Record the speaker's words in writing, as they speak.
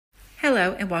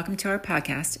Hello and welcome to our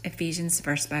podcast, Ephesians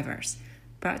Verse by Verse,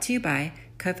 brought to you by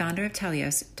co-founder of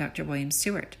Telios, Dr. William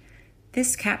Stewart.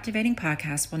 This captivating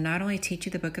podcast will not only teach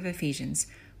you the book of Ephesians,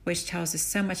 which tells us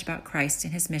so much about Christ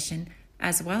and his mission,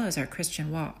 as well as our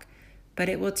Christian walk, but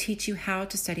it will teach you how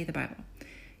to study the Bible,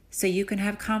 so you can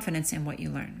have confidence in what you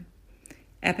learn.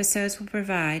 Episodes will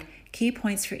provide key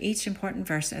points for each important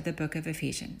verse of the book of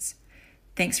Ephesians.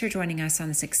 Thanks for joining us on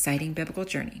this exciting biblical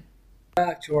journey.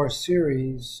 Back to our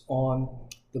series on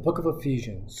the book of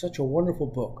Ephesians, such a wonderful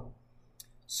book,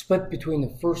 split between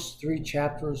the first 3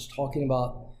 chapters talking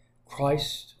about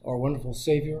Christ, our wonderful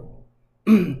Savior,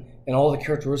 and all the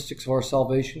characteristics of our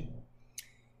salvation,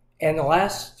 and the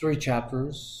last 3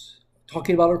 chapters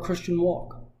talking about our Christian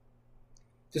walk.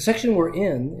 The section we're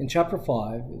in chapter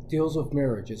 5, it deals with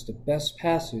marriage. It's the best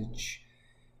passage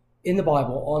in the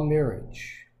Bible on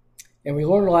marriage. And we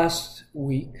learned last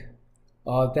week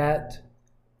that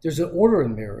there's an order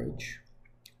in marriage,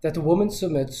 that the woman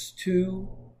submits to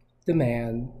the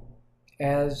man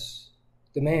as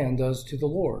the man does to the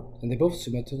Lord, and they both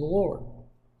submit to the Lord.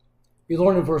 We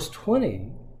learn in verse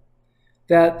 20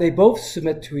 that they both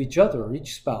submit to each other,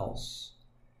 each spouse,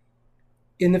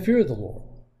 in the fear of the Lord.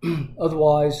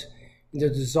 Otherwise, in their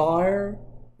desire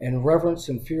and reverence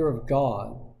and fear of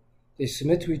God, they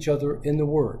submit to each other in the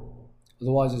Word.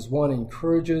 Otherwise, as one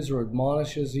encourages or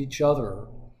admonishes each other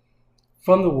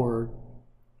from the Word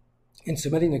in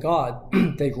submitting to God,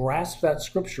 they grasp that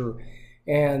scripture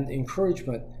and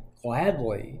encouragement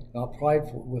gladly, not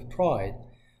prideful, with pride,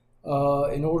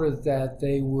 in order that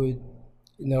they would,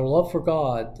 in their love for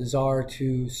God, desire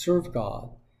to serve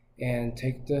God and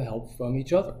take the help from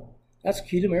each other. That's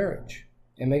key to marriage.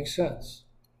 It makes sense.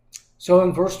 So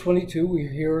in verse 22, we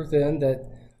hear then that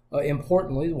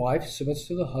importantly, the wife submits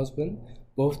to the husband,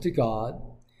 both to God.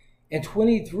 And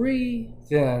 23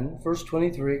 then, verse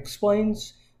 23,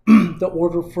 explains the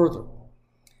order further,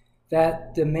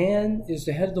 that the man is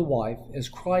the head of the wife as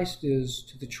Christ is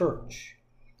to the church.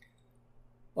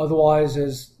 Otherwise,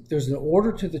 as there's an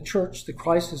order to the church, that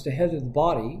Christ is the head of the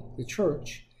body, the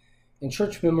church, and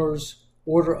church members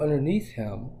order underneath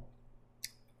him,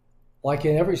 like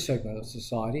in every segment of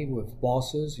society with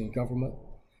bosses and government.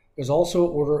 There's also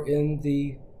order in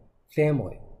the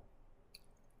family.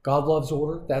 God loves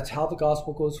order. That's how the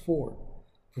gospel goes forward.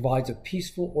 Provides a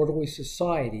peaceful, orderly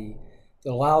society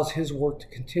that allows his work to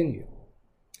continue.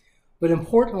 But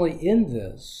importantly in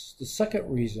this, the second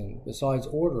reason besides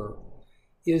order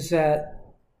is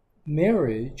that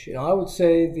marriage, and I would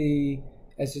say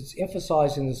as it's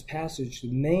emphasized in this passage,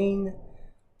 the main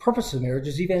purpose of marriage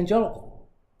is evangelical.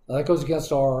 Now, that goes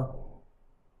against our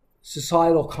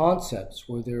societal concepts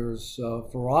where there's a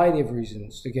variety of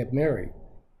reasons to get married,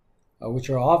 which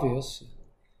are obvious.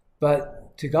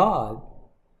 But to God,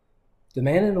 the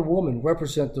man and the woman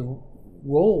represent the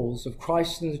roles of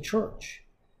Christ in the church.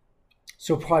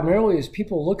 So primarily as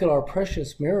people look at our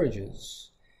precious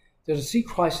marriages, they're to see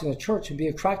Christ in the church and be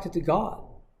attracted to God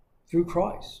through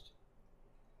Christ.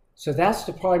 So that's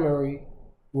the primary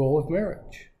role of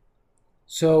marriage.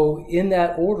 So in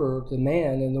that order, the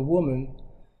man and the woman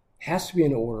has to be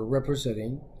in order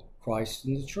representing Christ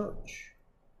in the church.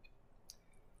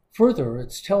 Further,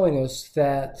 it's telling us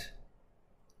that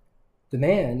the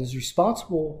man is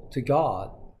responsible to God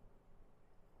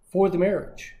for the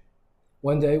marriage.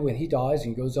 One day when he dies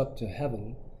and goes up to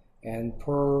heaven, and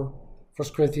per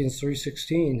 1 Corinthians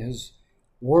 3:16, his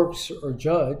works are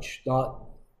judged, not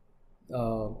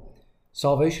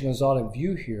salvation is not in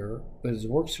view here, but his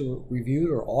works are reviewed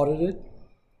or audited.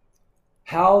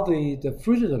 How the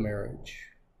fruit of the marriage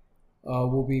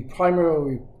will be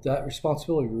primarily, that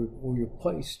responsibility will be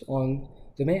placed on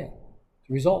the man,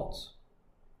 the results.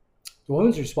 The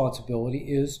woman's responsibility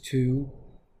is to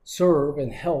serve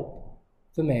and help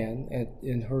the man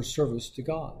in her service to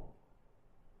God.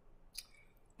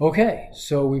 Okay,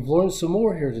 so we've learned some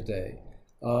more here today.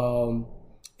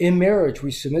 In marriage,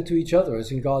 we submit to each other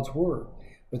as in God's word,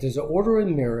 but there's an order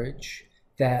in marriage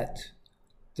that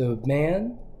the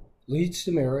man leads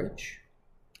the marriage,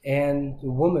 and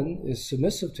the woman is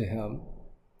submissive to him,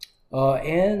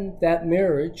 and that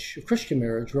marriage, a Christian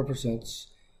marriage, represents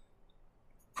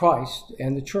Christ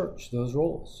and the church, those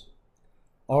roles.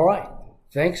 All right,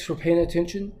 thanks for paying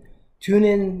attention. Tune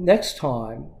in next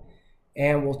time,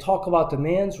 and we'll talk about the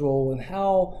man's role and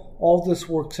how all this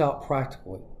works out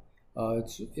practically.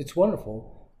 It's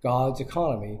wonderful, God's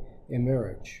economy in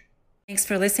marriage. Thanks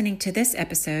for listening to this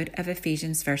episode of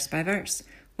Ephesians Verse by Verse.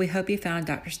 We hope you found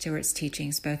Dr. Stewart's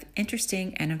teachings both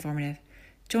interesting and informative.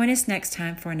 Join us next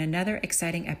time for another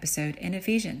exciting episode in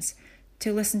Ephesians.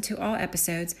 To listen to all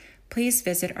episodes, please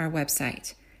visit our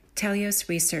website,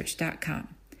 teliosresearch.com.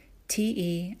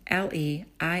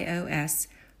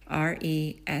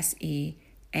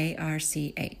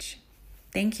 TELEIOSRESEARCH.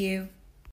 Thank you.